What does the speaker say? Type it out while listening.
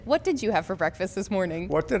What did you have for breakfast this morning?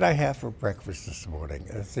 What did I have for breakfast this morning?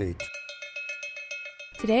 Let's see.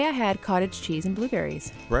 Today I had cottage cheese and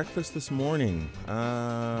blueberries. Breakfast this morning,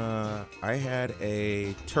 I had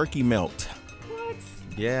a turkey melt. What?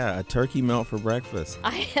 Yeah, a turkey melt for breakfast.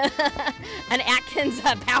 An Atkins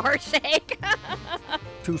power shake.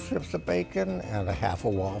 2 strips of bacon and a half a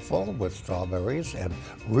waffle with strawberries and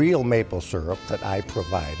real maple syrup that I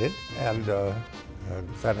provided. And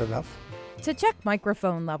is that enough? To check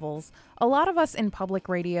microphone levels, a lot of us in public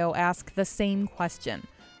radio ask the same question.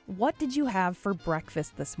 What did you have for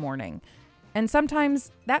breakfast this morning? And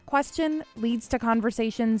sometimes that question leads to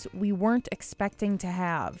conversations we weren't expecting to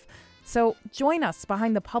have. So join us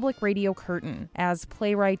behind the public radio curtain as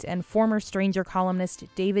playwright and former Stranger columnist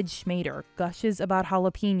David Schmader gushes about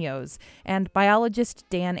jalapenos, and biologist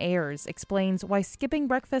Dan Ayers explains why skipping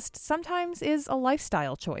breakfast sometimes is a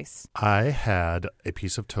lifestyle choice. I had a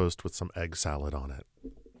piece of toast with some egg salad on it.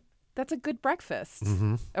 That's a good breakfast.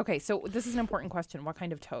 Mm-hmm. Okay, so this is an important question. What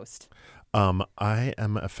kind of toast? I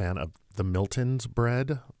am a fan of the Milton's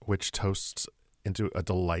bread, which toasts into a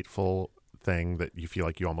delightful thing that you feel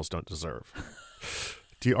like you almost don't deserve.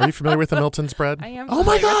 Are you familiar with the Milton's bread? I am. Oh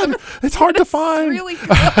my God, it's hard to find. Really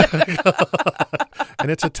good. And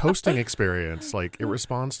it's a toasting experience. Like, it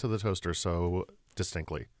responds to the toaster so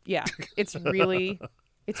distinctly. Yeah, it's really,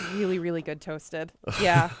 really good toasted.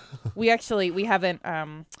 Yeah, we haven't.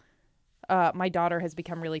 My daughter has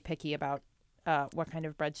become really picky about what kind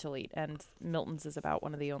of bread she'll eat, and Milton's is about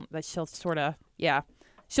one of the only that she'll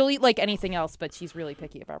she'll eat like anything else, but she's really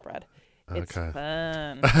picky about bread. It's Okay.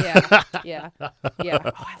 fun. Yeah. Oh,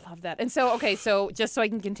 I love that. And so just so I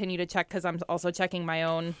can continue to check, because I'm also checking my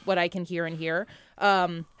own, what I can hear and hear.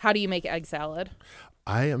 How do you make egg salad?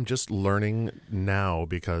 I am just learning now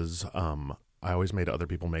because I always made other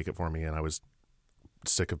people make it for me, and I was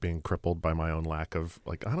sick of being crippled by my own lack of,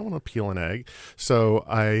 like, I don't want to peel an egg. So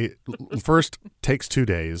first takes 2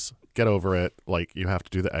 days, get over it. Like, you have to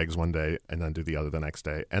do the eggs one day and then do the other the next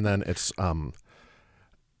day. And then it's,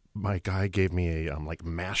 my guy gave me a like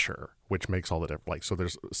masher, which makes all the difference. Like, so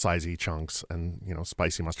there's sizey chunks and,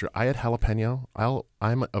 spicy mustard. I had jalapeno.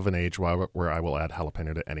 I'm of an age where I will add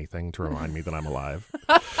jalapeno to anything to remind me that I'm alive.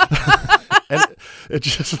 And it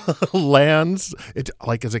just lands. It,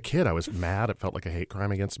 like, as a kid, I was mad. It felt like a hate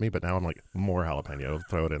crime against me. But now I'm like, more jalapeno.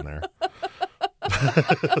 Throw it in there.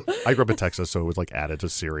 I grew up in Texas, so it was like added to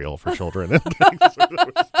cereal for children. And things.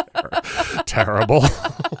 It was terrible.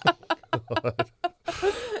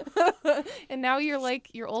 And now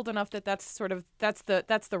you're old enough that's the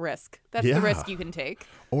risk. That's the risk you can take.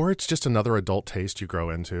 Or it's just another adult taste you grow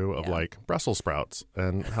into of like Brussels sprouts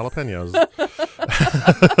and jalapenos.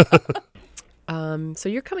 So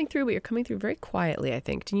you're coming through, but you're coming through very quietly, I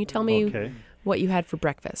think. Can you tell me what you had for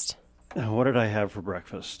breakfast? What did I have for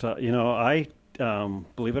breakfast? I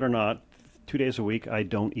believe it or not, 2 days a week I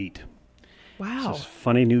don't eat. Wow. It's this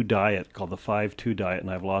funny new diet called the 5-2 diet,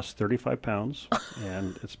 and I've lost 35 pounds,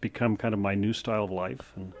 and it's become kind of my new style of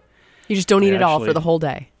life. And you just don't eat it all for the whole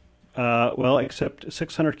day? Well, except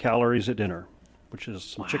 600 calories at dinner, which is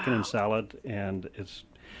some chicken and salad, and it's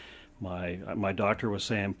my doctor was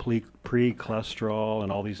saying pre-cholesterol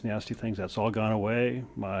and all these nasty things. That's all gone away.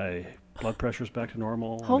 My blood pressure's back to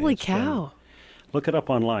normal. Holy cow. Look it up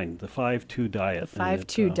online, the 5-2 diet.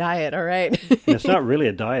 5-2 diet, all right. It's not really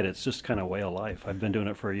a diet, it's just kind of a way of life. I've been doing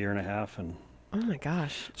it for a year and a half. And oh my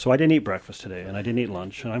gosh. So I didn't eat breakfast today, and I didn't eat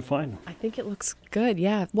lunch, and I'm fine. I think it looks good,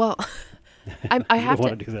 yeah. Well, I have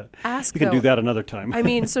to do that. Ask, you can though, do that another time. I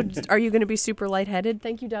mean, so are you going to be super lightheaded?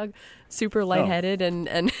 Thank you, Doug. Super lightheaded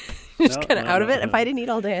and just kind of out of it? No. If I didn't eat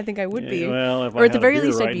all day, I think I would be. Well, if or I at the very had a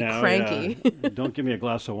least, beer I'd be right now, cranky. Yeah. Don't give me a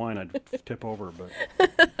glass of wine, I'd tip over. But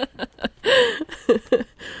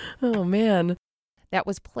oh, man. That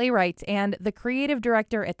was playwright and the creative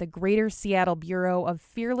director at the Greater Seattle Bureau of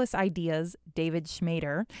Fearless Ideas, David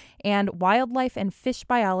Schmader, and wildlife and fish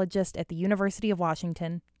biologist at the University of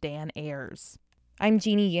Washington, Dan Ayers. I'm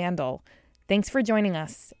Jeannie Yandel. Thanks for joining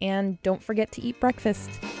us, and don't forget to eat breakfast.